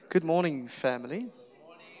Good morning, family.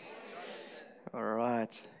 All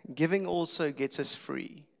right. Giving also gets us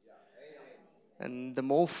free. And the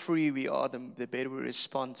more free we are, the better we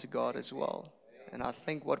respond to God as well. And I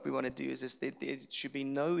think what we want to do is that there should be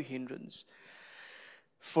no hindrance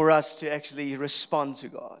for us to actually respond to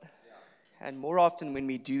God. And more often when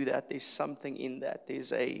we do that, there's something in that.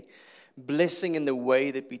 There's a blessing in the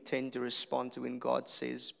way that we tend to respond to when God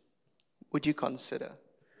says, would you consider?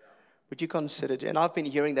 Would you consider it? And I've been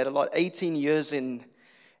hearing that a lot. 18 years in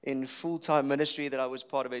full-time ministry that I was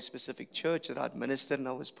part of a specific church that I'd ministered, and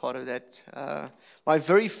I was part of that. My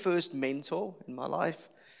very first mentor in my life.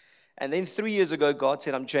 And then 3 years ago, God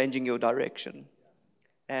said, I'm changing your direction.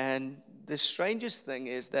 And the strangest thing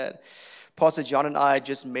is that Pastor John and I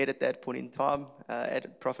just met at that point in time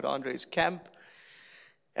at Prophet Andre's camp.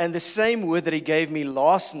 And the same word that he gave me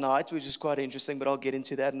last night, which is quite interesting, but I'll get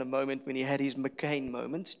into that in a moment, when he had his McCain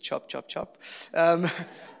moment, chop, chop, chop.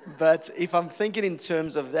 But if I'm thinking in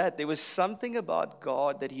terms of that, there was something about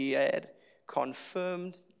God that he had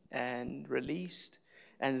confirmed and released.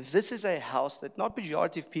 And this is a house that not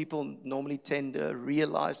majority of people normally tend to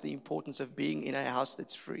realize the importance of being in a house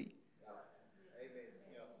that's free.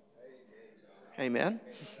 Amen.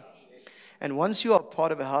 And once you are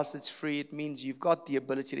part of a house that's free, it means you've got the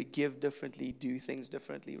ability to give differently, do things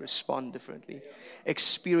differently, respond differently,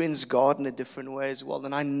 experience God in a different way as well.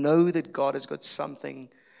 And I know that God has got something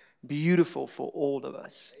beautiful for all of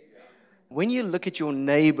us. When you look at your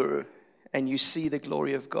neighbor and you see the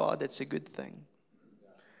glory of God, that's a good thing.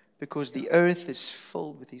 Because the earth is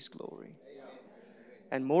filled with His glory.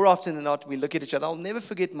 And more often than not, we look at each other. I'll never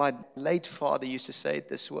forget my late father used to say it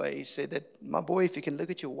this way. He said that, my boy, if you can look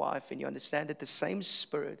at your wife and you understand that the same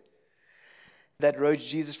spirit that rose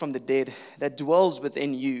Jesus from the dead, that dwells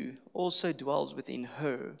within you, also dwells within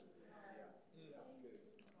her.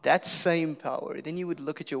 That same power. Then you would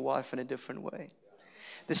look at your wife in a different way.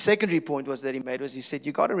 The secondary point that he made was he said,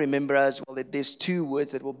 you got to remember as well that there's two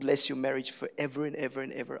words that will bless your marriage forever and ever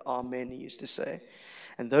and ever. Amen, he used to say.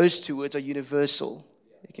 And those two words are universal.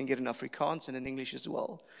 You can get in Afrikaans and in English as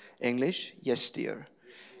well. English, yes dear.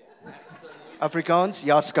 Afrikaans,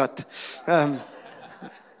 ja skat.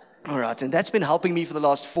 All right, and that's been helping me for the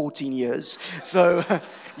last 14 years. So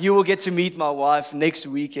you will get to meet my wife next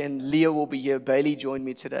weekend. Leah will be here. Bailey joined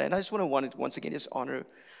me today. And I just want to once again just honor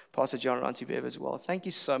Pastor John and Auntie Bev as well. Thank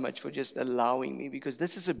you so much for just allowing me, because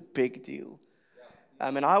this is a big deal.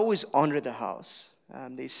 And I always honor the house.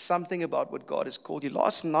 There's something about what God has called you.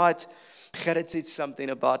 Last night, Gerrit said something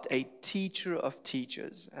about a teacher of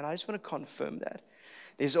teachers. And I just want to confirm that.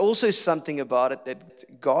 There's also something about it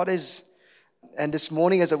that God is, and this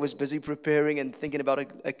morning as I was busy preparing and thinking about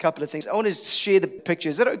a couple of things, I want to share the picture.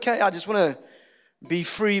 Is that okay? I just want to be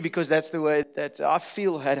free, because that's the way that I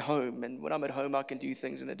feel at home. And when I'm at home, I can do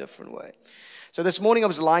things in a different way. So this morning I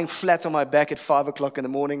was lying flat on my back at 5 o'clock in the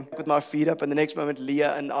morning with my feet up. And the next moment,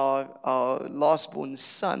 Leah and our last-born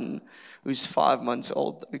son, who's 5 months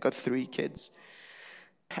old, we've got 3 kids.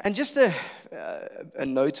 And just a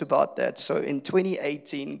note about that. So in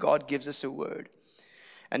 2018, God gives us a word.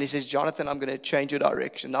 And He says, Jonathan, I'm going to change your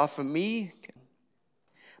direction. Now for me,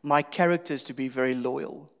 my character is to be very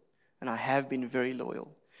loyal. And I have been very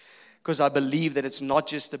loyal. Because I believe that it's not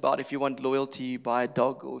just about if you want loyalty, buy a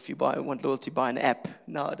dog, or if you want loyalty, buy an app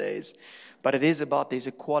nowadays. But it is about, there's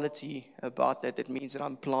a quality about that means that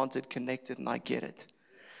I'm planted, connected, and I get it.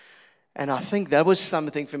 And I think that was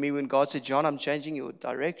something for me when God said, John, I'm changing your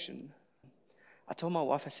direction. I told my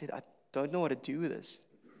wife, I said, I don't know what to do with this.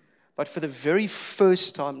 But for the very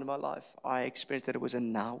first time in my life, I experienced that it was a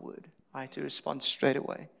now word. I had to respond straight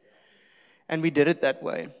away. And we did it that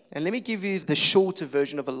way. And let me give you the shorter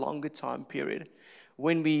version of a longer time period.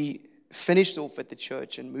 When we finished off at the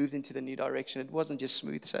church and moved into the new direction, it wasn't just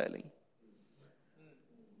smooth sailing.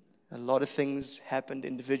 A lot of things happened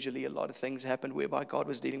individually. A lot of things happened whereby God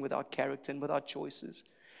was dealing with our character and with our choices.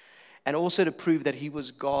 And also to prove that He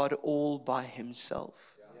was God all by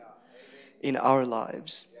Himself in our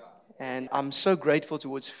lives. And I'm so grateful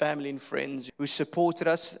towards family and friends who supported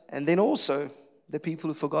us. And then also the people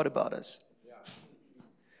who forgot about us.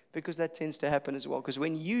 Because that tends to happen as well. Because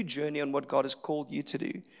when you journey on what God has called you to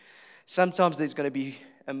do, sometimes there's going to be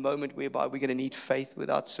a moment whereby we're going to need faith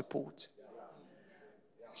without support.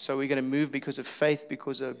 So we're going to move because of faith,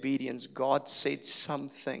 because of obedience. God said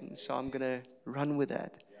something, so I'm going to run with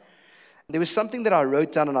that. There was something that I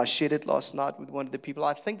wrote down and I shared it last night with one of the people.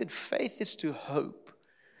 I think that faith is to hope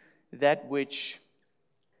that which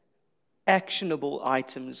actionable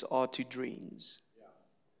items are to dreams.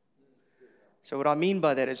 So what I mean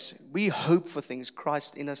by that is we hope for things,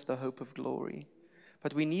 Christ in us, the hope of glory.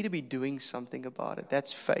 But we need to be doing something about it.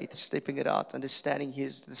 That's faith, stepping it out, understanding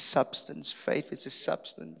here's the substance. Faith is the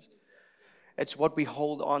substance. It's what we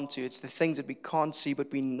hold on to. It's the things that we can't see,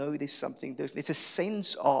 but we know there's something. There's a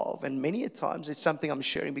sense of, and many a times it's something I'm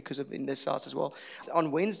sharing because of in this house as well.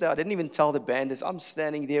 On Wednesday, I didn't even tell the band this. I'm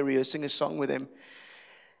standing there rehearsing a song with them.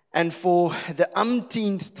 And for the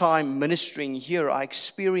umpteenth time ministering here, I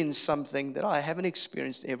experienced something that I haven't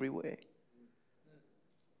experienced everywhere.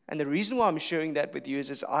 And the reason why I'm sharing that with you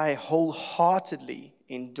is I wholeheartedly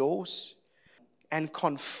endorse and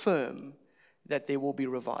confirm that there will be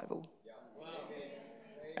revival.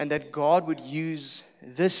 And that God would use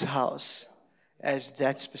this house as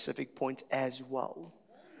that specific point as well.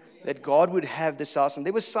 That God would have this house. And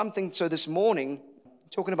there was something, so this morning,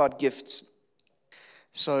 talking about gifts.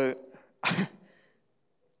 So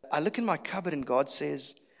I look in my cupboard and God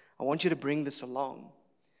says, I want you to bring this along.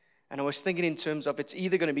 And I was thinking in terms of it's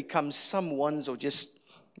either going to become someone's or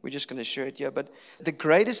we're just going to share it here. But the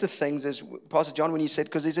greatest of things is, Pastor John, when you said,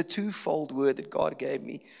 because there's a twofold word that God gave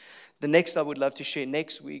me. The next I would love to share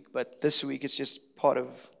next week, but this week it's just part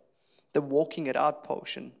of the walking it out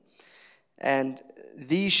portion. And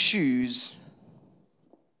these shoes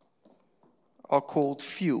are called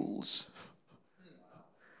fuels.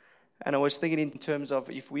 And I was thinking in terms of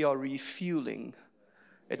if we are refueling,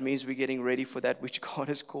 it means we're getting ready for that which God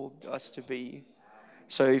has called us to be.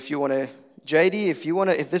 So if you want to, JD,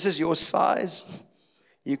 if this is your size,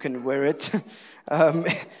 you can wear it.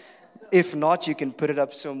 If not, you can put it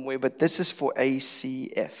up somewhere. But this is for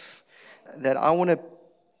ACF. That I want to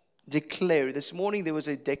declare. This morning there was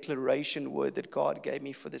a declaration word that God gave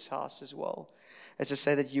me for this house as well. As to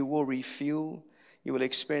say that you will refuel. You will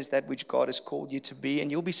experience that which God has called you to be.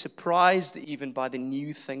 And you'll be surprised even by the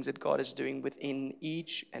new things that God is doing within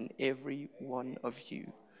each and every one of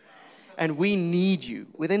you. And we need you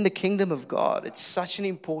within the kingdom of God. It's such an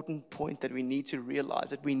important point that we need to realize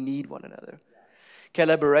that we need one another.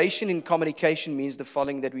 Collaboration in communication means the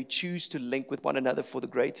following, that we choose to link with one another for the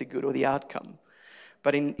greater good or the outcome.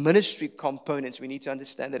 But in ministry components, we need to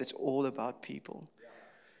understand that it's all about people.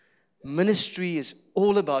 Ministry is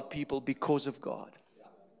all about people because of God.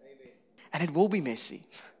 And it will be messy.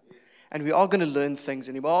 And we are going to learn things,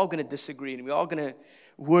 and we are going to disagree, and we are going to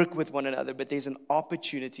work with one another. But there's an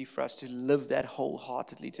opportunity for us to live that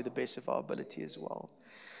wholeheartedly to the best of our ability as well.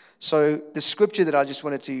 So the scripture that I just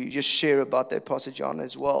wanted to just share about that, Pastor John,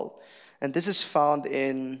 as well. And this is found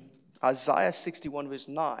in Isaiah 61 verse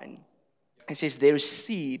 9. It says, their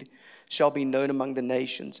seed shall be known among the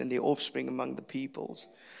nations and their offspring among the peoples.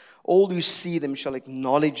 All who see them shall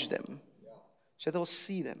acknowledge them. So they'll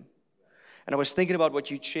see them. And I was thinking about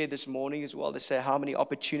what you shared this morning as well, to say how many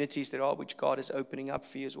opportunities there are which God is opening up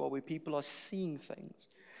for you as well, where people are seeing things.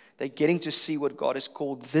 They're getting to see what God has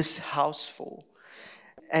called this house for.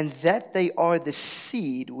 And that they are the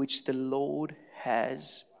seed which the Lord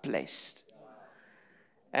has blessed.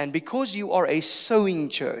 And because you are a sowing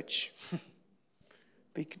church,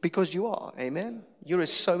 because you are, amen? You're a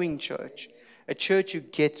sowing church. A church who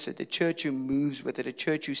gets it, a church who moves with it, a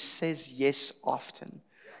church who says yes often.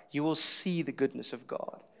 You will see the goodness of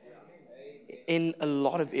God in a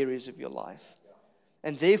lot of areas of your life.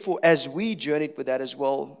 And therefore, as we journeyed with that as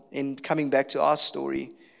well, in coming back to our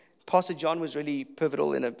story, Pastor John was really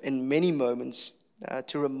pivotal in many moments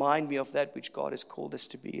to remind me of that which God has called us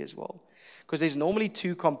to be as well. Because there's normally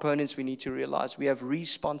two components we need to realize. We have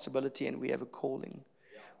responsibility and we have a calling.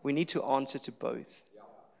 We need to answer to both.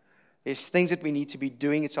 There's things that we need to be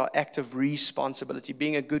doing. It's our act of responsibility.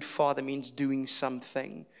 Being a good father means doing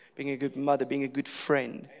something. Being a good mother, being a good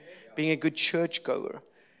friend, being a good churchgoer,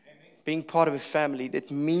 being part of a family.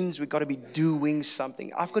 That means we've got to be doing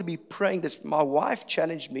something. I've got to be praying this. My wife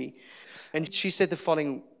challenged me, and she said the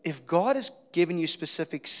following: if God has given you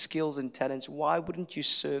specific skills and talents, why wouldn't you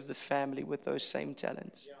serve the family with those same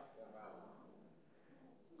talents?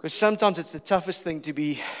 Because sometimes it's the toughest thing to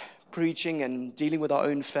be preaching and dealing with our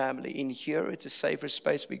own family. In here, it's a safer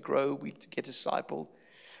space. We grow, we get discipled.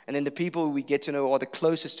 And then the people we get to know are the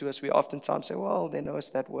closest to us. We oftentimes say, well, they know us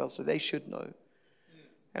that well, so they should know.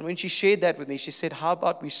 And when she shared that with me, she said, how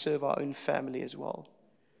about we serve our own family as well?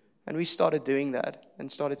 And we started doing that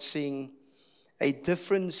and started seeing a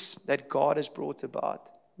difference that God has brought about.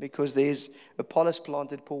 Because there's Apollos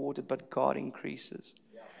planted, Paul watered, but God increases.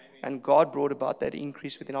 And God brought about that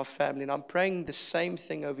increase within our family. And I'm praying the same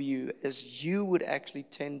thing over you, as you would actually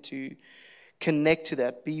tend to connect to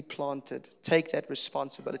that, be planted, take that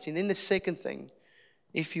responsibility. And then the second thing,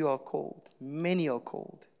 if you are called, many are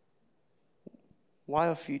called. Why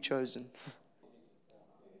are few chosen?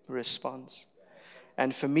 Response.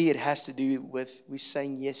 And for me, it has to do with we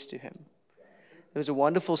saying yes to Him. There was a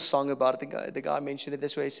wonderful song about it. The guy mentioned it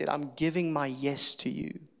this way. He said, I'm giving my yes to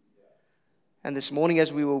you. And this morning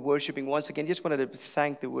as we were worshiping, once again, just wanted to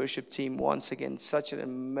thank the worship team once again. Such an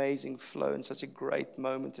amazing flow and such a great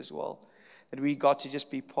moment as well. That we got to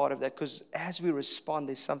just be part of that. Because as we respond,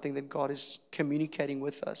 there's something that God is communicating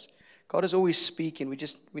with us. God is always speaking. We're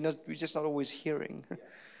just not always hearing.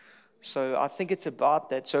 So I think it's about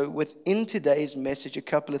that. So within today's message, a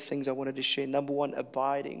couple of things I wanted to share. Number one,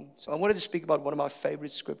 abiding. So I wanted to speak about one of my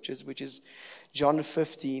favorite scriptures, which is John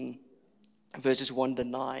 15, verses 1 to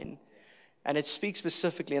 9. And it speaks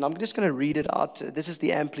specifically, and I'm just going to read it out. This is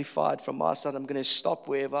the Amplified from my side. I'm going to stop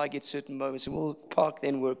wherever I get certain moments, and we'll park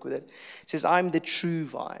then work with it. It says, I'm the true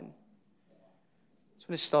vine. I'm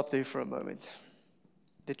going to stop there for a moment.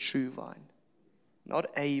 The true vine. Not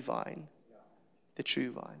a vine. The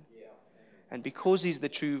true vine. And because he's the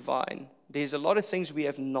true vine, there's a lot of things we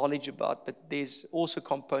have knowledge about, but there's also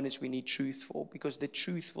components we need truth for, because the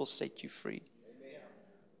truth will set you free.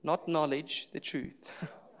 Not knowledge, the truth.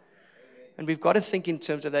 And we've got to think in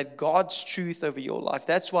terms of that, God's truth over your life.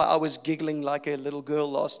 That's why I was giggling like a little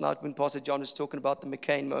girl last night when Pastor John was talking about the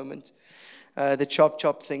McCain moment, the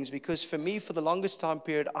chop things. Because for me, for the longest time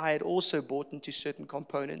period, I had also bought into certain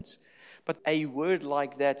components. But a word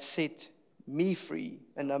like that set me free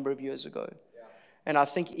a number of years ago. And I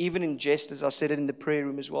think even in jest, as I said it in the prayer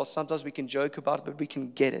room as well, sometimes we can joke about it, but we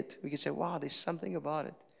can get it. We can say, wow, there's something about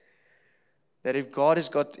it. That if God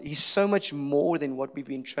He's so much more than what we've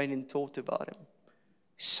been trained and taught about Him.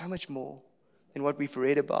 He's so much more than what we've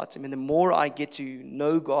read about Him. And the more I get to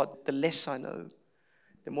know God, the less I know.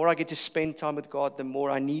 The more I get to spend time with God, the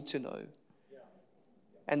more I need to know.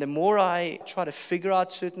 And the more I try to figure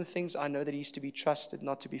out certain things, I know that He's to be trusted,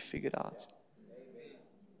 not to be figured out.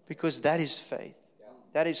 Because that is faith.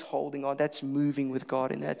 That is holding on. That's moving with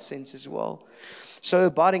God in that sense as well. So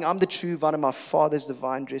abiding, I'm the true vine and my Father's the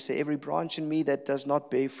vine dresser. Every branch in me that does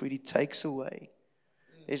not bear fruit, He takes away.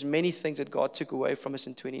 There's many things that God took away from us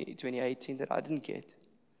in 2018 that I didn't get.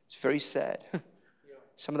 It's very sad.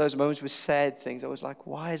 Some of those moments were sad things. I was like,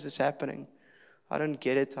 why is this happening? I don't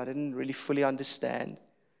get it. I didn't really fully understand.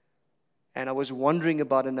 And I was wondering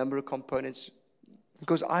about a number of components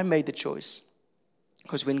because I made the choice.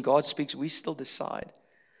 Because when God speaks, we still decide.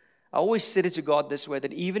 I always said it to God this way,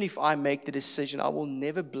 that even if I make the decision, I will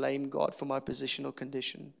never blame God for my position or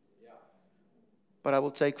condition. But I will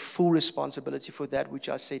take full responsibility for that which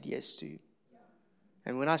I said yes to.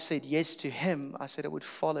 And when I said yes to Him, I said I would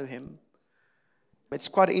follow Him. It's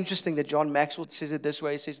quite interesting that John Maxwell says it this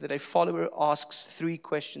way. He says that a follower asks 3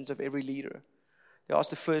 questions of every leader. They ask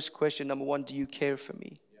the first question, number 1, do you care for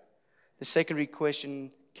me? The secondary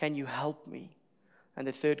question, can you help me? And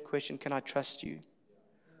the third question, can I trust you?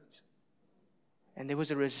 And there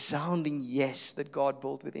was a resounding yes that God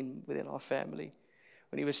built within our family.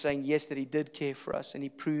 When He was saying yes, that He did care for us. And He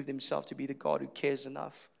proved Himself to be the God who cares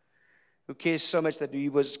enough. Who cares so much that He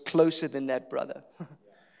was closer than that brother.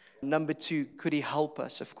 Number 2, could He help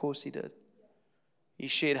us? Of course He did. He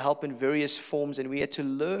shared help in various forms. And we had to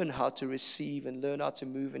learn how to receive and learn how to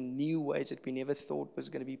move in new ways that we never thought was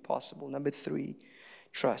going to be possible. Number 3,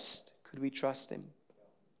 trust. Could we trust Him?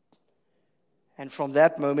 And from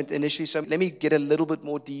that moment, initially, so let me get a little bit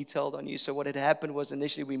more detailed on you. So what had happened was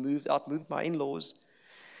initially we moved my in-laws.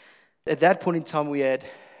 At that point in time, we had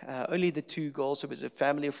only the 2 girls. It was a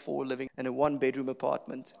family of 4 living in a 1-bedroom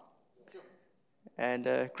apartment.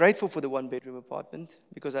 And grateful for the 1-bedroom apartment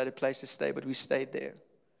because I had a place to stay, but we stayed there.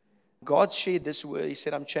 God shared this word. He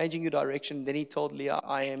said, I'm changing your direction. Then He told Leah,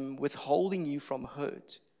 I am withholding you from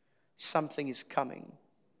hurt. Something is coming.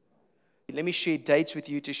 Let me share dates with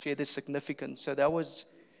you to share the significance. So that was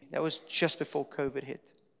just before COVID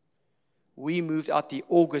hit. We moved out the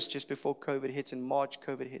August just before COVID hit. In March,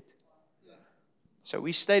 COVID hit. So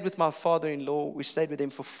we stayed with my father-in-law. We stayed with him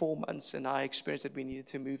for 4 months. And I experienced that we needed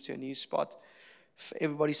to move to a new spot.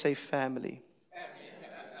 Everybody say family.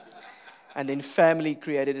 And then family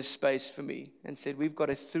created a space for me and said, we've got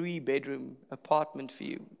a 3-bedroom apartment for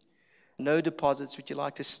you. No deposits. Would you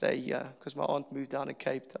like to stay here? Because my aunt moved down to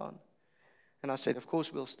Cape Town. And I said, of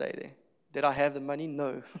course we'll stay there. Did I have the money?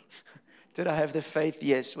 No. Did I have the faith?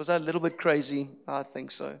 Yes. Was I a little bit crazy? I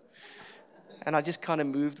think so. And I just kind of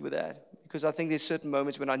moved with that. Because I think there's certain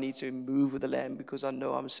moments when I need to move with the Lamb because I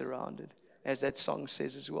know I'm surrounded. As that song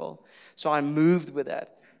says as well. So I moved with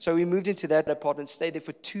that. So we moved into that apartment, stayed there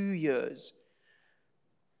for 2 years.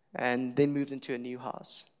 And then moved into a new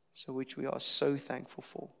house. So which we are so thankful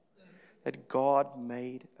for. That God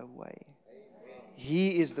made a way.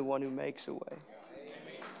 He is the one who makes a way.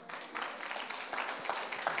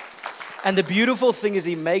 And the beautiful thing is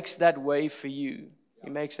He makes that way for you. He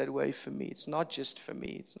makes that way for me. It's not just for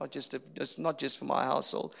me. It's not just for my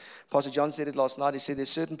household. Pastor John said it last night. He said there's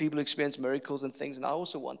certain people who experience miracles and things, and I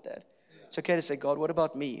also want that. It's okay to say, God, what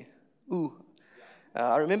about me? Ooh.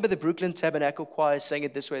 I remember the Brooklyn Tabernacle Choir saying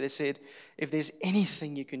it this way. They said, if there's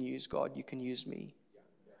anything you can use, God, you can use me.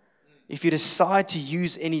 If you decide to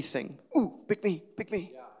use anything, pick me, pick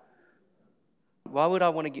me. Why would I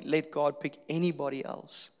want to let God pick anybody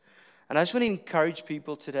else? And I just want to encourage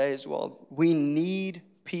people today as well. We need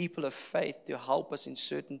people of faith to help us in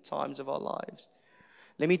certain times of our lives.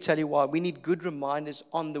 Let me tell you why. We need good reminders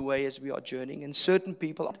on the way as we are journeying. And certain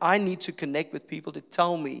people, I need to connect with people to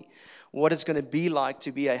tell me what it's going to be like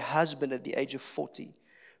to be a husband at the age of 40,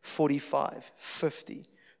 45, 50,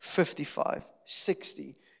 55,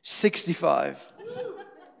 60, 65,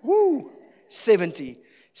 70,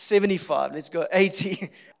 75, let's go 80.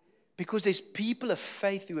 Because there's people of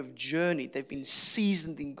faith who have journeyed. They've been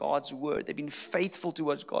seasoned in God's word. They've been faithful to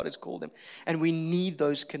what God has called them. And we need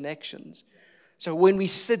those connections. So when we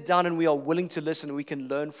sit down and we are willing to listen, we can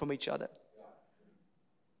learn from each other.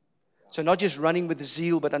 So not just running with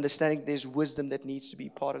zeal, but understanding there's wisdom that needs to be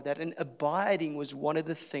part of that. And abiding was one of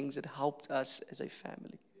the things that helped us as a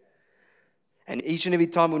family. And each and every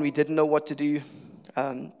time when we didn't know what to do,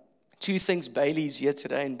 two things. Bailey's here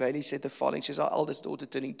today, and Bailey said the following. She's our eldest daughter,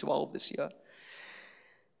 turning 12 this year.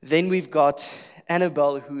 Then we've got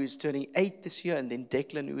Annabelle, who is turning 8 this year, and then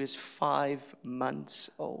Declan, who is 5 months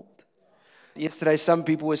old. Yesterday, some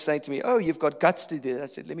people were saying to me, oh, you've got guts to do that. I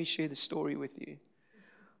said, let me share the story with you.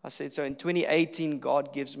 I said, so in 2018,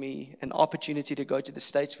 God gives me an opportunity to go to the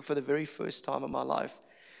States for the very first time in my life.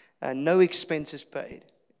 And no expenses paid.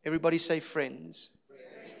 Everybody say friends.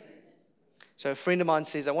 So a friend of mine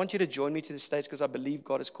says, I want you to join me to the States because I believe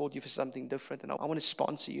God has called you for something different, and I want to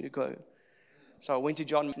sponsor you to go. So I went to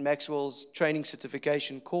John Maxwell's training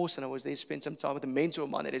certification course, and I was there, spent some time with a mentor of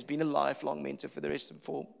mine that has been a lifelong mentor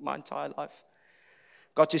for my entire life.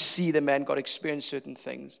 Got to see the man, got to experience certain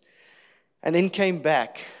things. And then came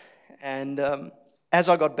back, and as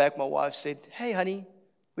I got back, my wife said, hey, honey,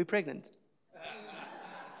 we're pregnant.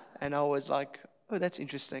 And I was like, oh, that's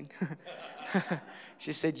interesting.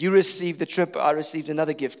 She said, you received the trip, I received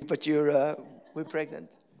another gift, but we're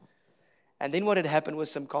pregnant. And then what had happened was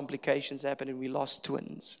some complications happened, and we lost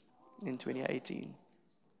twins in 2018.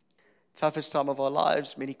 Toughest time of our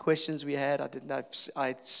lives, many questions we had. I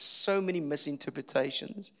had so many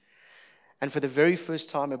misinterpretations. And for the very first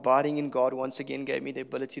time, abiding in God once again gave me the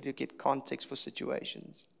ability to get context for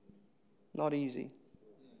situations. Not easy.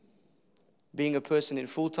 Being a person in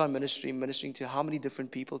full-time ministry, ministering to how many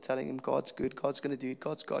different people, telling them God's good, God's going to do it,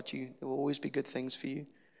 God's got you, there will always be good things for you,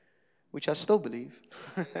 which I still believe,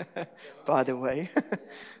 by the way.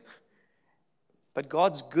 But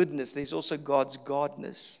God's goodness, there's also God's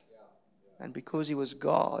godness. And because He was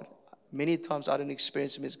God, many times I don't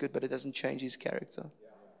experience Him as good, but it doesn't change His character.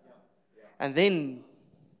 And then,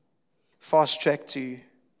 fast track to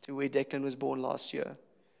where Declan was born last year.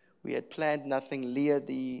 We had planned nothing. Leah,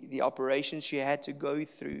 the operation she had to go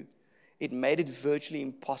through, it made it virtually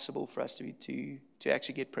impossible for us to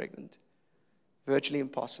actually get pregnant. Virtually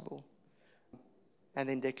impossible. And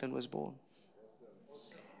then Declan was born.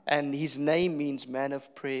 And his name means man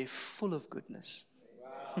of prayer, full of goodness.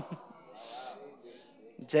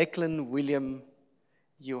 Declan William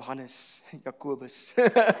Johannes Jacobus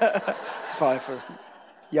Pfeiffer.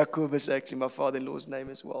 Jacobus, actually, my father-in-law's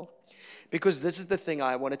name as well. Because this is the thing,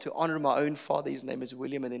 I wanted to honor my own father. His name is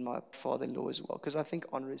William, and then my father-in-law as well. Because I think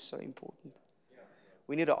honor is so important.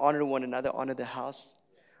 We need to honor one another, honor the house,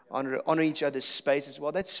 honor each other's space as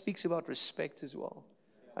well. That speaks about respect as well.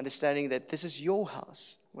 Understanding that this is your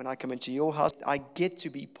house. When I come into your house, I get to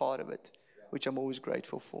be part of it, which I'm always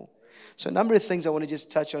grateful for. So a number of things I want to just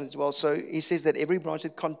touch on as well. So he says that every branch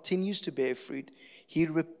that continues to bear fruit, He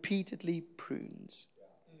repeatedly prunes.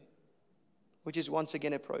 Which is once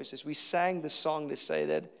again a process. We sang the song to say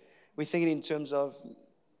that we're thinking in terms of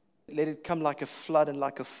let it come like a flood and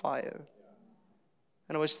like a fire.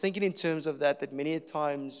 And I was thinking in terms of that many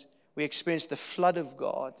times we experience the flood of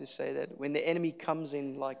God to say that when the enemy comes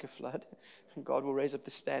in like a flood, God will raise up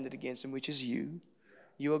the standard against him, which is you.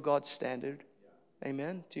 You are God's standard.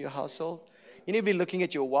 Amen. To your household. You need to be looking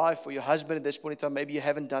at your wife or your husband at this point in time. Maybe you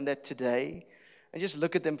haven't done that today. And just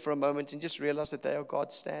look at them for a moment and just realize that they are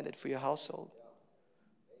God's standard for your household.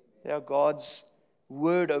 They are God's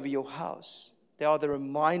word over your house. They are the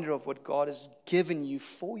reminder of what God has given you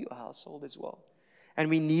for your household as well. And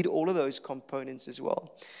we need all of those components as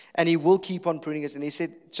well. And He will keep on pruning us. And He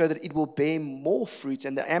said, so that it will bear more fruit.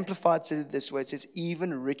 And the Amplified says it this way. It says,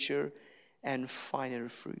 even richer and finer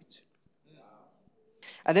fruit.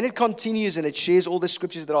 And then it continues and it shares all the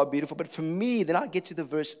scriptures that are beautiful. But for me, then I get to the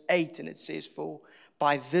verse 8 and it says, for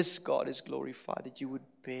by this God is glorified, that you would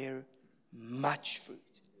bear much fruit.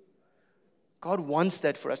 God wants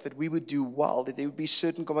that for us, that we would do well, that there would be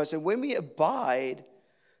certain commands. And when we abide,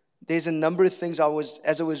 there's a number of things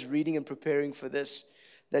as I was reading and preparing for this,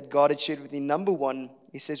 that God had shared with me. Number one,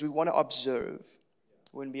 He says we want to observe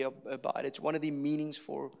when we abide. It's one of the meanings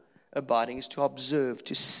for abiding is to observe,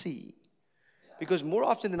 to see. Because more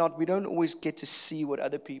often than not, we don't always get to see what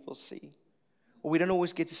other people see. Or we don't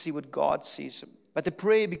always get to see what God sees. But the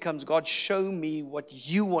prayer becomes, God, show me what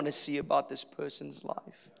you want to see about this person's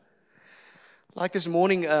life. Like this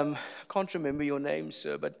morning, I can't remember your name,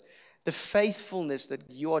 sir, but the faithfulness that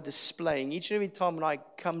you are displaying, each and every time when I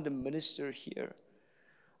come to minister here,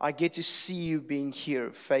 I get to see you being here,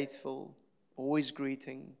 faithful, always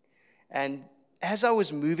greeting. And as I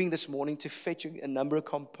was moving this morning to fetch a number of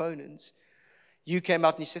components, you came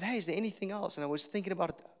out and you said, hey, is there anything else? And I was thinking about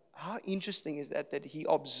it. How interesting is that He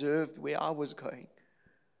observed where I was going?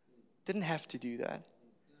 Didn't have to do that.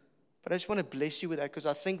 But I just want to bless you with that because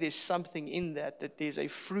I think there's something in that there's a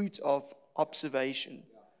fruit of observation.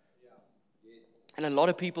 And a lot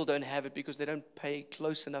of people don't have it because they don't pay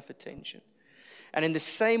close enough attention. And in the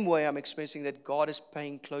same way, I'm experiencing that God is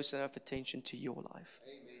paying close enough attention to your life.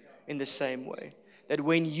 In the same way. That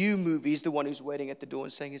when you move, He's the one who's waiting at the door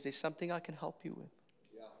and saying, is there something I can help you with?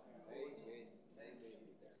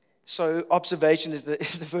 So observation is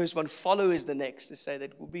the first one. Follow is the next. To say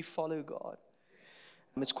that we follow God.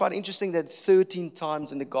 It's quite interesting that 13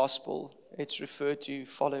 times in the gospel, it's referred to,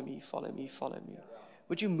 follow me, follow me, follow me.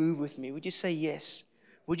 Would you move with me? Would you say yes?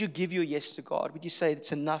 Would you give your yes to God? Would you say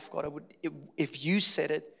it's enough, God? If you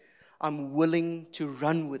said it, I'm willing to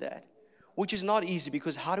run with that. Which is not easy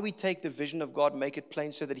because how do we take the vision of God, make it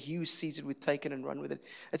plain so that He who sees it would take it and run with it?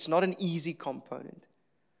 It's not an easy component,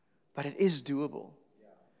 but it is doable.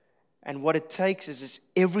 And what it takes is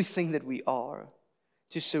everything that we are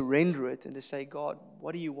to surrender it and to say, God,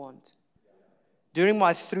 what do you want? During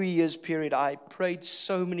my 3 years period, I prayed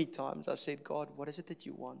so many times. I said, God, what is it that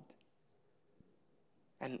you want?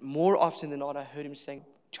 And more often than not, I heard Him saying,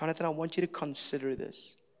 Jonathan, I want you to consider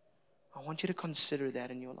this. I want you to consider that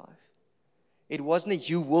in your life. It wasn't a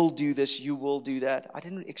you will do this, you will do that. I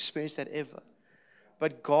didn't experience that ever.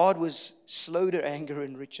 But God was slow to anger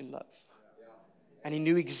and rich in love. And He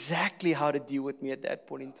knew exactly how to deal with me at that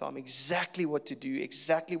point in time, exactly what to do,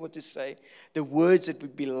 exactly what to say, the words that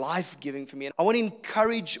would be life-giving for me. And I want to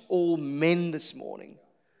encourage all men this morning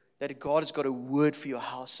that God has got a word for your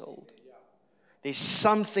household. There's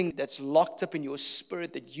something that's locked up in your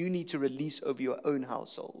spirit that you need to release over your own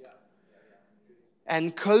household.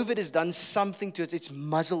 And COVID has done something to us. It's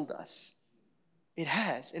muzzled us. It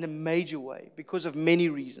has, in a major way, because of many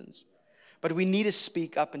reasons. But we need to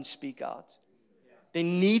speak up and speak out. There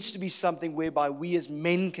needs to be something whereby we as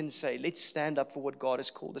men can say, let's stand up for what God has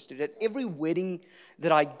called us to do. At every wedding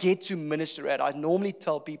that I get to minister at, I normally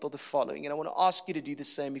tell people the following, and I want to ask you to do the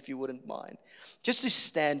same if you wouldn't mind. Just to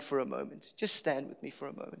stand for a moment. Just stand with me for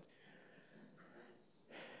a moment.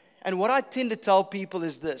 And what I tend to tell people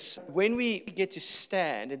is this. When we get to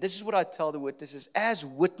stand, and this is what I tell the witnesses, as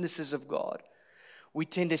witnesses of God, we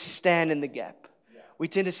tend to stand in the gap. We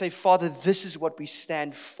tend to say, Father, this is what we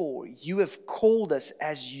stand for. You have called us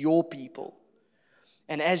as your people.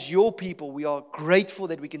 And as your people, we are grateful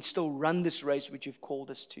that we can still run this race which you've called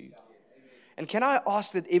us to. And can I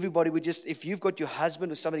ask that everybody would just, if you've got your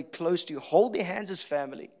husband or somebody close to you, hold their hands as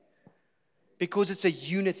family. Because it's a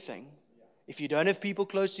unit thing. If you don't have people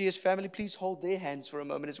close to you as family, please hold their hands for a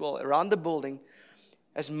moment as well. Around the building,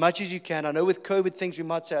 as much as you can. I know with COVID things we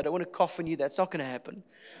might say, I don't want to cough on you. That's not going to happen.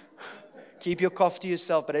 Keep your cough to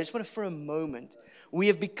yourself. But I just want to, for a moment, we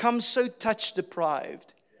have become so touch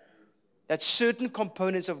deprived that certain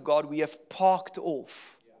components of God we have parked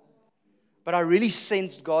off. But I really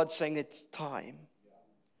sensed God saying it's time.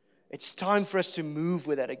 It's time for us to move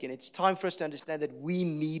with that again. It's time for us to understand that we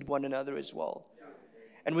need one another as well.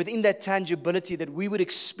 And within that tangibility, that we would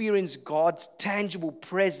experience God's tangible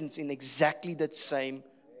presence in exactly that same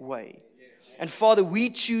way. And Father, we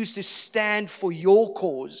choose to stand for your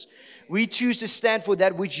cause. We choose to stand for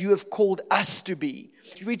that which you have called us to be.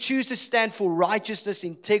 We choose to stand for righteousness,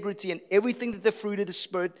 integrity, and everything that the fruit of the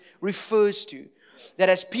Spirit refers to. That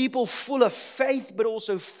as people full of faith, but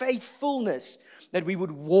also faithfulness, that we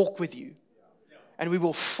would walk with you. And we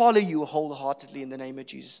will follow you wholeheartedly in the name of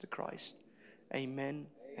Jesus the Christ. Amen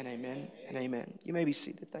and amen and amen. You may be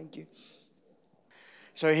seated. Thank you.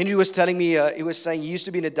 So Henry was telling me, he was saying he used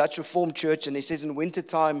to be in a Dutch Reformed church, and he says in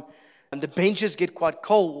wintertime, and the benches get quite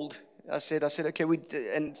cold I said, okay,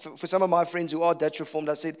 and for some of my friends who are Dutch Reformed,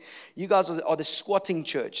 I said, you guys are the squatting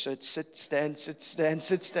church. So it's sit, stand, sit, stand,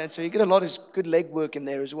 sit, stand. So you get a lot of good leg work in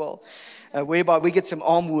there as well, whereby we get some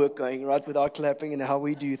arm work going, right, with our clapping and how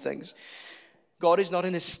we do things. God is not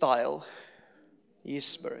in His style. He is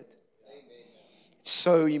Spirit. It's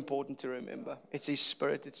so important to remember. It's His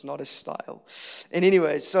Spirit. It's not His style. And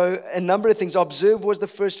anyway, so a number of things. Observe was the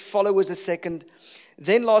first. Follow was the second.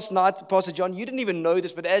 Then last night, Pastor John, you didn't even know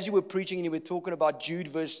this, but as you were preaching and you were talking about Jude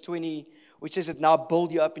verse 20, which says that now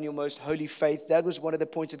build you up in your most holy faith, that was one of the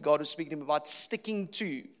points that God was speaking to him about sticking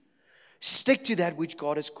to. Stick to that which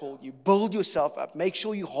God has called you. Build yourself up. Make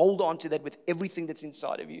sure you hold on to that with everything that's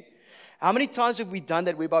inside of you. How many times have we done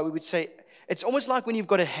that whereby we would say, it's almost like when you've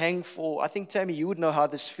got to hang for, I think, Tammy, you would know how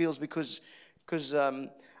this feels because I've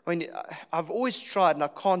always tried and I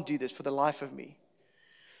can't do this for the life of me.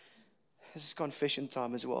 This is confession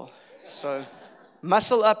time as well. So,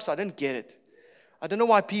 muscle ups, I don't get it. I don't know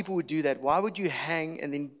why people would do that. Why would you hang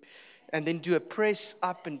and then do a press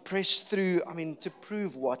up and press through? I mean, to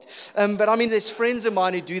prove what? But I mean, there's friends of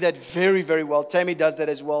mine who do that very, very well. Tammy does that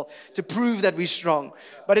as well, to prove that we're strong.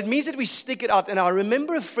 But it means that we stick it out. And I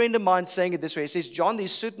remember a friend of mine saying it this way. He says, John,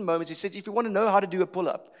 there's certain moments. He said, if you want to know how to do a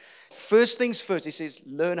pull-up, first things first, he says,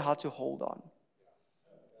 learn how to hold on.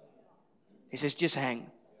 He says, just hang.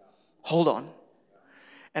 Hold on.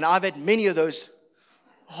 And I've had many of those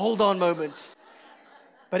hold on moments.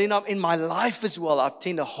 But in my life as well, I've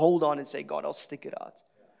tended to hold on and say, God, I'll stick it out.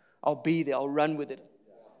 I'll be there. I'll run with it.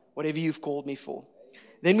 Whatever you've called me for.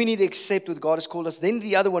 Then we need to accept what God has called us. Then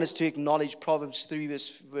the other one is to acknowledge Proverbs 3,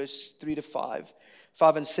 verse 3 to 5.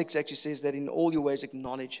 5 and 6 actually says that in all your ways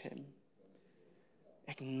acknowledge Him.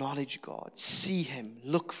 Acknowledge God. See Him.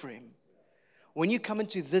 Look for Him. When you come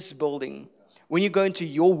into this building, when you go into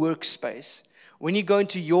your workspace, when you go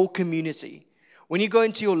into your community, when you go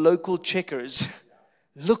into your local checkers,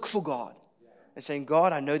 look for God and saying,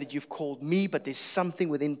 God, I know that you've called me, but there's something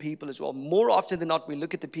within people as well. More often than not, we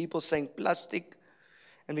look at the people saying plastic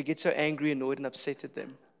and we get so angry, annoyed, and upset at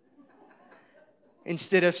them.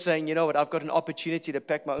 Instead of saying, you know what, I've got an opportunity to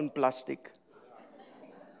pack my own plastic.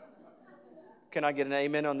 Can I get an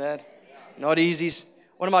amen on that? Not easy.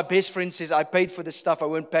 One of my best friends says, I paid for this stuff, I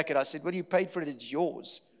won't pack it. I said, well, you paid for it, it's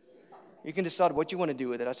yours. You can decide what you want to do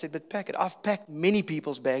with it. I said, but pack it. I've packed many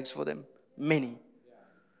people's bags for them. Many.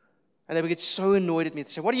 And they would get so annoyed at me. They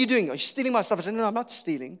say, what are you doing? Are you stealing my stuff? I said, no, I'm not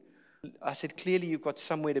stealing. I said, clearly you've got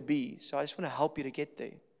somewhere to be, so I just want to help you to get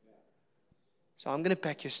there. So I'm going to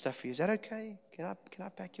pack your stuff for you. Is that okay? Can I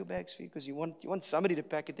pack your bags for you? Because you want somebody to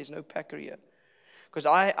pack it. There's no packer here. Because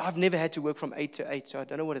I've never had to work from 8 to 8, so I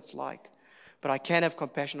don't know what it's like. But I can have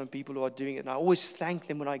compassion on people who are doing it. And I always thank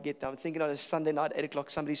them when I get there. I'm thinking on a Sunday night, 8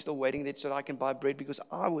 o'clock, somebody's still waiting there so that I can buy bread because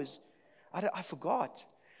I forgot.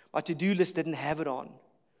 My to-do list didn't have it on.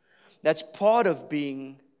 That's part of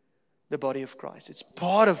being the body of Christ. It's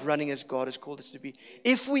part of running as God has called us to be.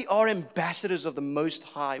 If we are ambassadors of the Most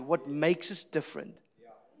High, what makes us different?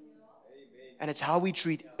 And it's how we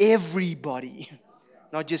treat everybody,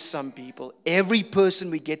 not just some people. Every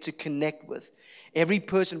person we get to connect with. Every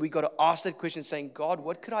person we got to ask that question saying, God,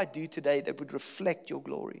 what could I do today that would reflect your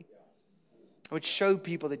glory? It would show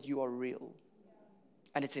people that you are real.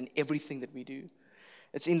 And it's in everything that we do.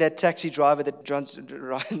 It's in that taxi driver that drives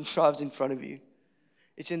in front of you.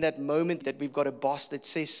 It's in that moment that we've got a boss that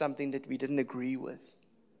says something that we didn't agree with.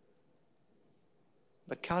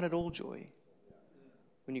 But count it all joy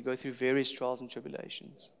when you go through various trials and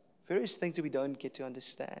tribulations. Various things that we don't get to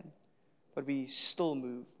understand. But we still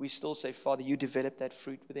move. We still say, Father, you develop that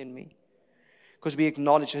fruit within me. Because we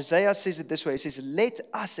acknowledge. Hosea says it this way. He says, let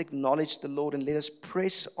us acknowledge the Lord and let us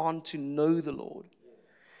press on to know the Lord.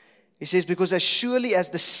 He says, because as surely as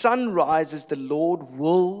the sun rises, the Lord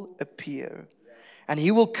will appear. And He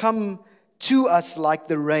will come to us like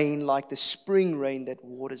the rain, like the spring rain that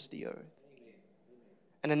waters the earth.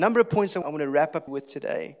 And a number of points I want to wrap up with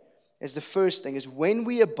today is the first thing is when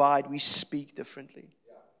we abide, we speak differently.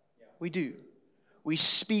 We do. We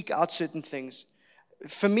speak out certain things.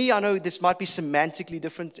 For me, I know this might be semantically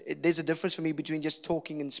different. There's a difference for me between just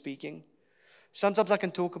talking and speaking. Sometimes I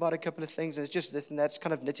can talk about a couple of things, and it's just this and that. It's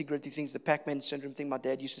kind of nitty-gritty things. The Pac-Man syndrome thing, my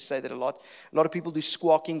dad used to say that a lot. A lot of people do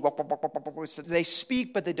squawking. They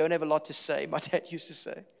speak, but they don't have a lot to say, my dad used to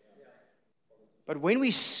say. But when we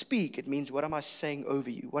speak, it means, what am I saying over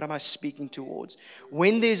you? What am I speaking towards?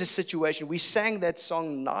 When there's a situation, we sang that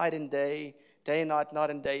song night and day and night, night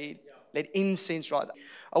and day. Let incense rise.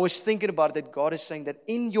 I was thinking about it, that God is saying that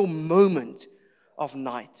in your moment of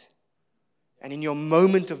night and in your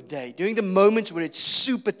moment of day, during the moments where it's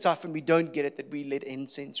super tough and we don't get it, that we let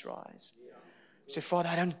incense rise. Say, Father,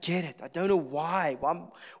 I don't get it. I don't know why.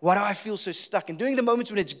 Why do I feel so stuck? And during the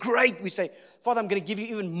moments when it's great, we say, Father, I'm going to give you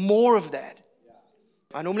even more of that.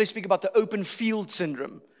 I normally speak about the open field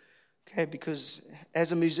syndrome. Okay, because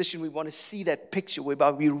as a musician, we want to see that picture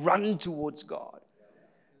whereby we run towards God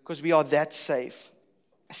because we are that safe.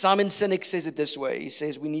 Simon Sinek says it this way. He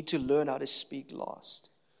says, we need to learn how to speak last.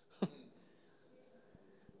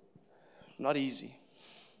 Not easy.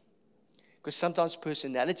 Because sometimes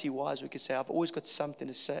personality-wise, we can say, I've always got something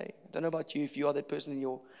to say. I don't know about you, if you are that person in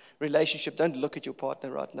your relationship, don't look at your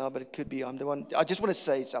partner right now, but it could be I'm the one. I just want to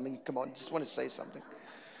say something. Come on, just want to say something.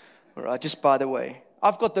 All right, just by the way.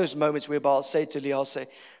 I've got those moments whereby I'll say to Leah, I'll say,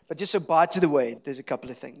 but just so by to the way, there's a couple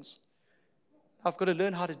of things. I've got to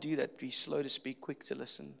learn how to do that. Be slow to speak, quick to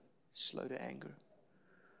listen, slow to anger.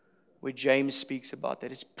 Where James speaks about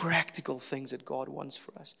that. It's practical things that God wants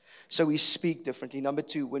for us. So we speak differently. Number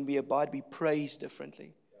 2, when we abide, we praise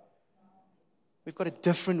differently. We've got a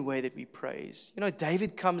different way that we praise. You know,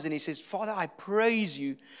 David comes and he says, Father, I praise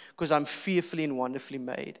you because I'm fearfully and wonderfully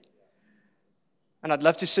made. And I'd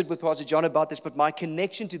love to sit with Pastor John about this, but my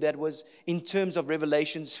connection to that was in terms of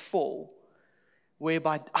Revelations 4,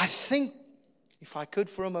 whereby I think, if I could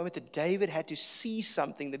for a moment, that David had to see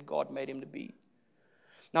something that God made him to be.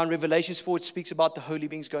 Now in Revelations 4, it speaks about the holy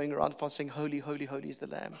beings going around saying, holy, holy, holy is the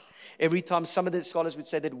Lamb. Every time, some of the scholars would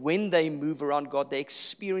say that when they move around God, they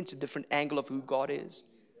experience a different angle of who God is.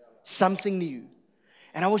 Something new.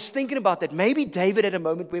 And I was thinking about that. Maybe David had a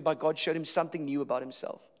moment whereby God showed him something new about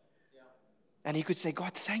himself. And he could say,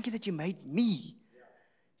 God, thank you that you made me.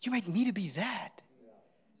 You made me to be that.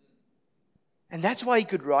 And that's why he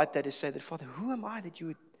could write that to say that, Father, who am I that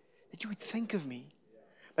you would think of me?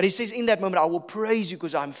 But he says, in that moment, I will praise you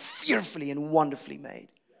because I'm fearfully and wonderfully made.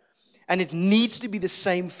 And it needs to be the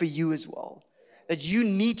same for you as well. That you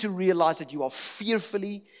need to realize that you are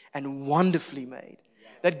fearfully and wonderfully made.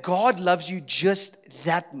 That God loves you just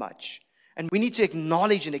that much. And we need to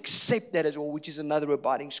acknowledge and accept that as well, which is another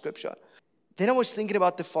abiding scripture. Then I was thinking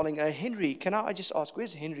about the following. Henry, can I just ask,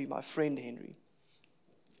 where's Henry, my friend Henry?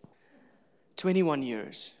 21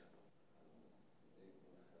 years.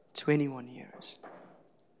 21 years.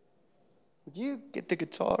 Would you get the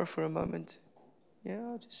guitar for a moment?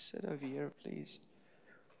 Yeah, just sit over here, please.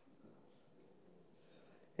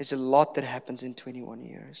 There's a lot that happens in 21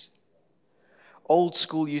 years. Old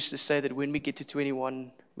school used to say that when we get to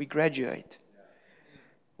 21, we graduate.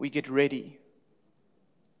 We get ready.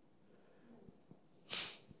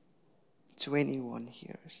 21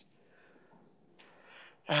 years.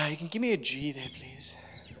 You can give me a G there, please.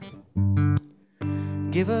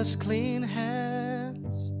 Give us clean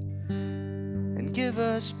hands and give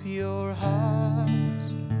us pure hearts.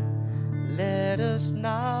 Let us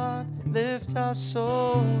not lift our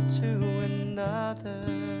soul to another.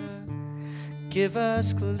 Give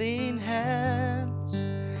us clean hands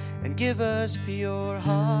and give us pure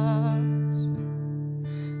hearts.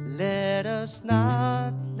 Let us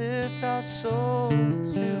not lift our soul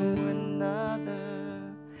to another.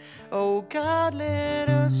 Oh God, let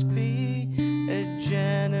us be a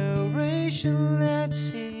generation that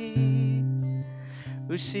seeks,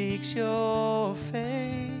 who seeks your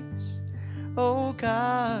face, oh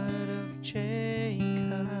God of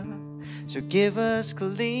Jacob. So give us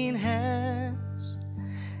clean hands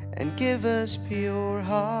and give us pure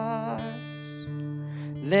hearts.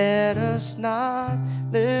 Let us not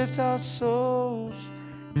lift our souls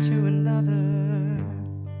to another.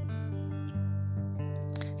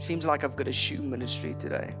 Seems like I've got a shoe ministry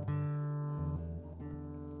today.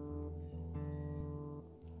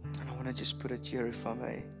 And I want to just put it here if I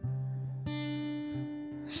may.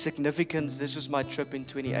 Significance, this was my trip in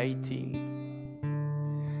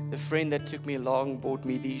 2018. The friend that took me along bought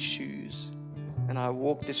me these shoes. And I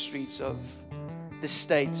walked the streets of the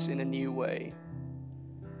States in a new way.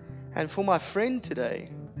 And for my friend today,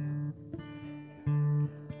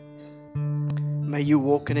 may you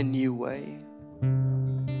walk in a new way.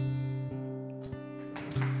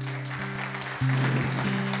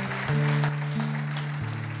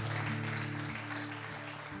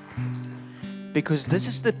 Because this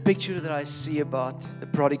is the picture that I see about the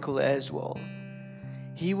prodigal as well.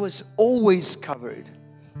 He was always covered.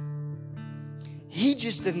 He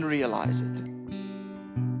just didn't realize it.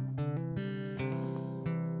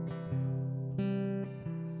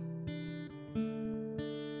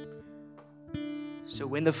 So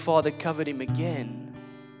when the father covered him again,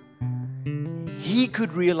 he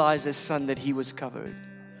could realize as son that he was covered.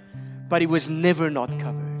 But he was never not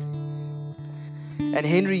covered. And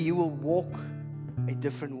Henry, you will walk a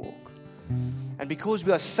different walk. And because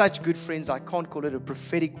we are such good friends, I can't call it a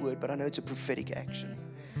prophetic word, but I know it's a prophetic action.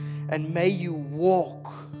 And may you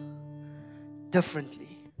walk differently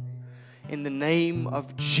in the name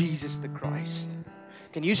of Jesus the Christ.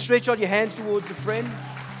 Can you stretch out your hands towards a friend?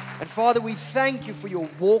 And Father, we thank you for your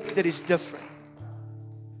walk that is different.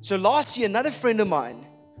 So last year, another friend of mine,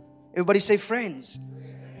 everybody say friends,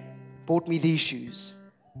 bought me these shoes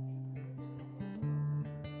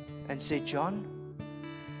and said, John,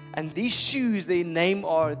 and these shoes, the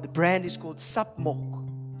brand is called Sapmok,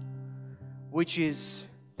 which is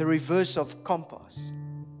the reverse of compass.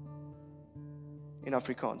 In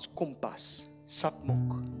Afrikaans, kompas,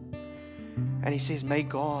 Sapmok. And he says, may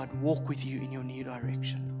God walk with you in your new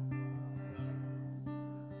direction.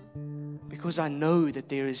 Because I know that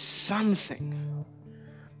there is something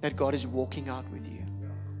that God is walking out with you.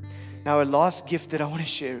 Now, a last gift that I want to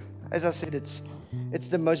share. As I said, it's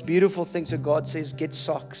the most beautiful thing. So God says, get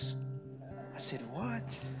socks. I said,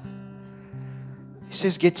 what? He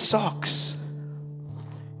says, get socks,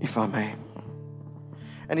 if I may.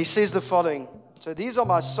 And he says the following. So these are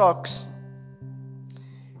my socks.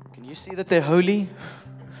 Can you see that they're holy?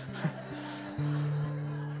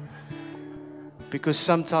 Because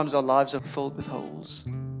sometimes our lives are filled with holes.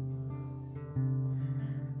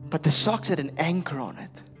 But the socks had an anchor on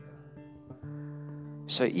it.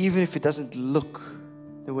 So even if it doesn't look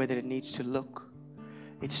the way that it needs to look,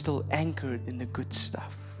 it's still anchored in the good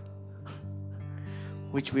stuff,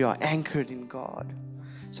 which we are anchored in God.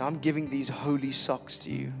 So I'm giving these holy socks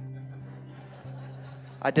to you.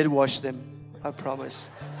 I did wash them, I promise.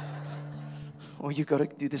 Or you got to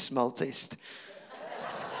do the smell test.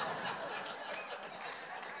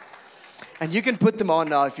 And you can put them on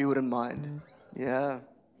now if you wouldn't mind. Yeah.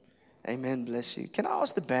 Amen. Bless you. Can I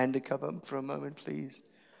ask the band to come up for a moment, please?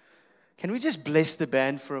 Can we just bless the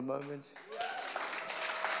band for a moment?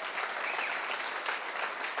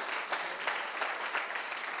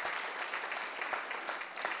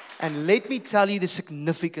 And let me tell you the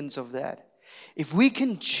significance of that. If we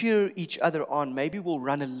can cheer each other on, maybe we'll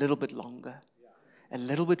run a little bit longer, a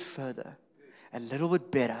little bit further, a little bit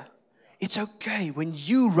better. It's okay. When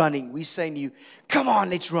you're running, we saying to you, come on,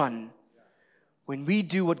 let's run. When we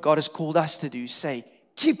do what God has called us to do, say,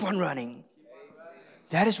 keep on running.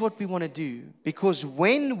 That is what we want to do. Because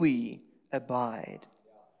when we abide,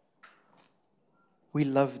 we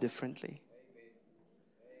love differently.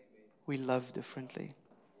 We love differently.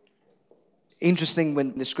 Interesting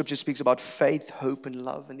when the scripture speaks about faith, hope, and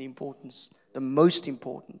love, and the importance, the most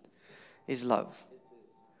important is love.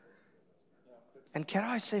 And can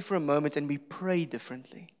I say for a moment, and we pray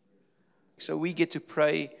differently. So we get to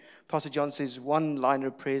pray. Pastor John says one line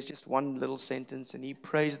of prayer is just one little sentence, and he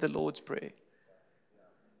prays the Lord's Prayer.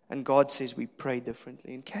 And God says we pray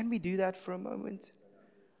differently. And can we do that for a moment?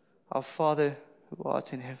 Our Father who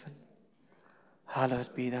art in heaven,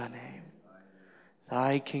 hallowed be thy name.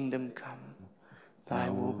 Thy kingdom come, thy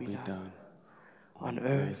will be done, on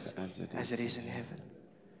earth as it is in heaven.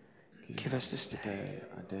 Give us this day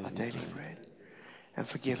our daily bread, and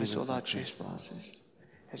forgive us all our trespasses,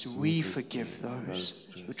 as we forgive those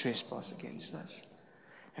who trespass against us.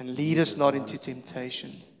 And lead us not into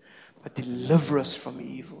temptation, but deliver us from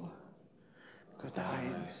evil. Because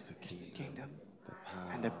thine is the kingdom,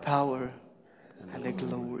 and the power, and the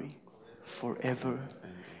glory, forever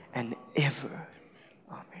and ever.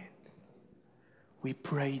 Amen. We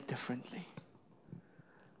pray differently.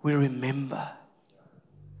 We remember.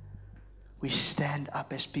 We stand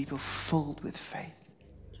up as people filled with faith,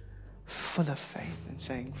 full of faith, and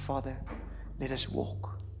saying, Father, let us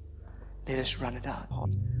walk. Let us run it out.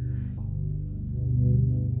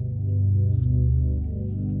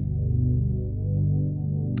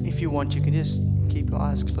 If you want, you can just keep your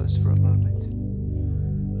eyes closed for a moment.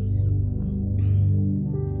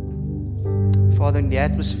 Father, in the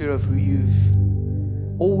atmosphere of who you've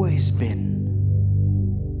always been,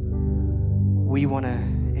 we want to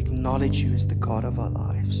acknowledge you as the God of our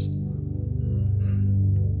lives.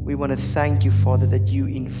 We want to thank you, Father, that you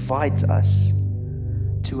invite us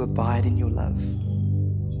to abide in your love.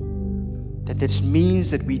 That this means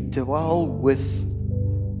that we dwell with,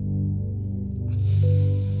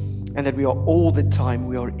 and that we are all the time,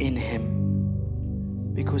 we are in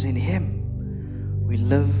Him. Because in Him, we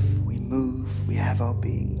live, we move, we have our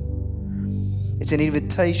being. It's an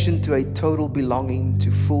invitation to a total belonging, to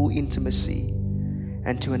full intimacy,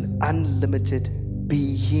 and to an unlimited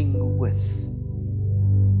being with.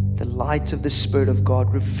 The light of the Spirit of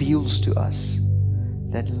God reveals to us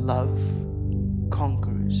that love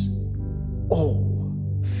conquers all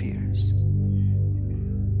fears.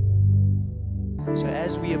 So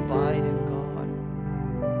as we abide in God,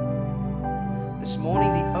 this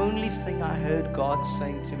morning the only thing I heard God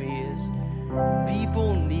saying to me is,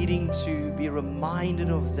 People needing to be reminded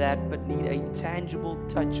of that, but need a tangible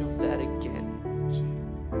touch of that again.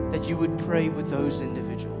 That you would pray with those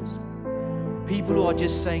individuals. People who are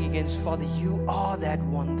just saying against, Father, you are that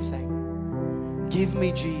one thing. Give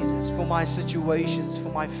me Jesus for my situations, for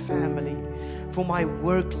my family, for my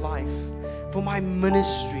work life, for my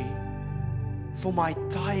ministry, for my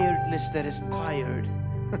tiredness that is tired.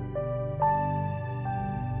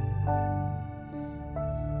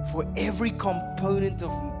 For every component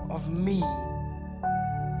of me.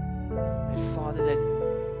 That, Father, that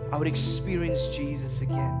I would experience Jesus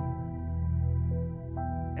again.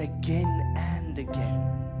 Again and again.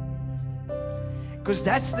 Because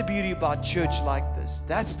that's the beauty about church like this.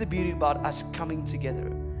 That's the beauty about us coming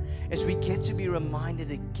together. As we get to be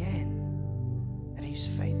reminded again that He's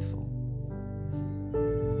faithful.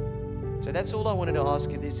 So that's all I wanted to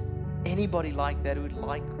ask. If there's anybody like that who would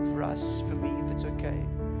like for us, for me, if it's okay,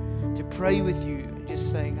 to pray with you and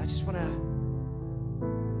just saying, I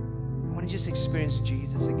want to just experience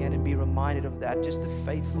Jesus again and be reminded of that, just the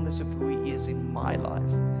faithfulness of who He is in my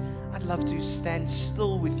life. I'd love to stand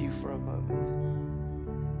still with you for a moment,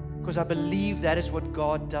 because I believe that is what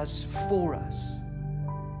God does for us.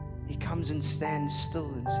 He comes and stands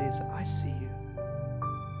still and says, I see you.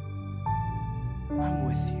 I'm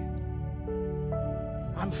with you.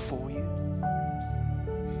 I'm for you.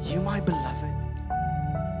 You, my beloved.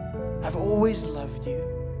 I've always loved you.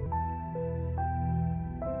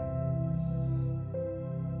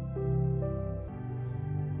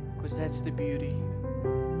 Because that's the beauty.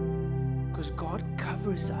 Because God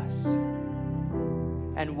covers us.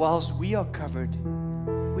 And whilst we are covered,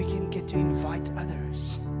 we can get to invite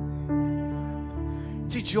others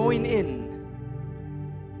to join in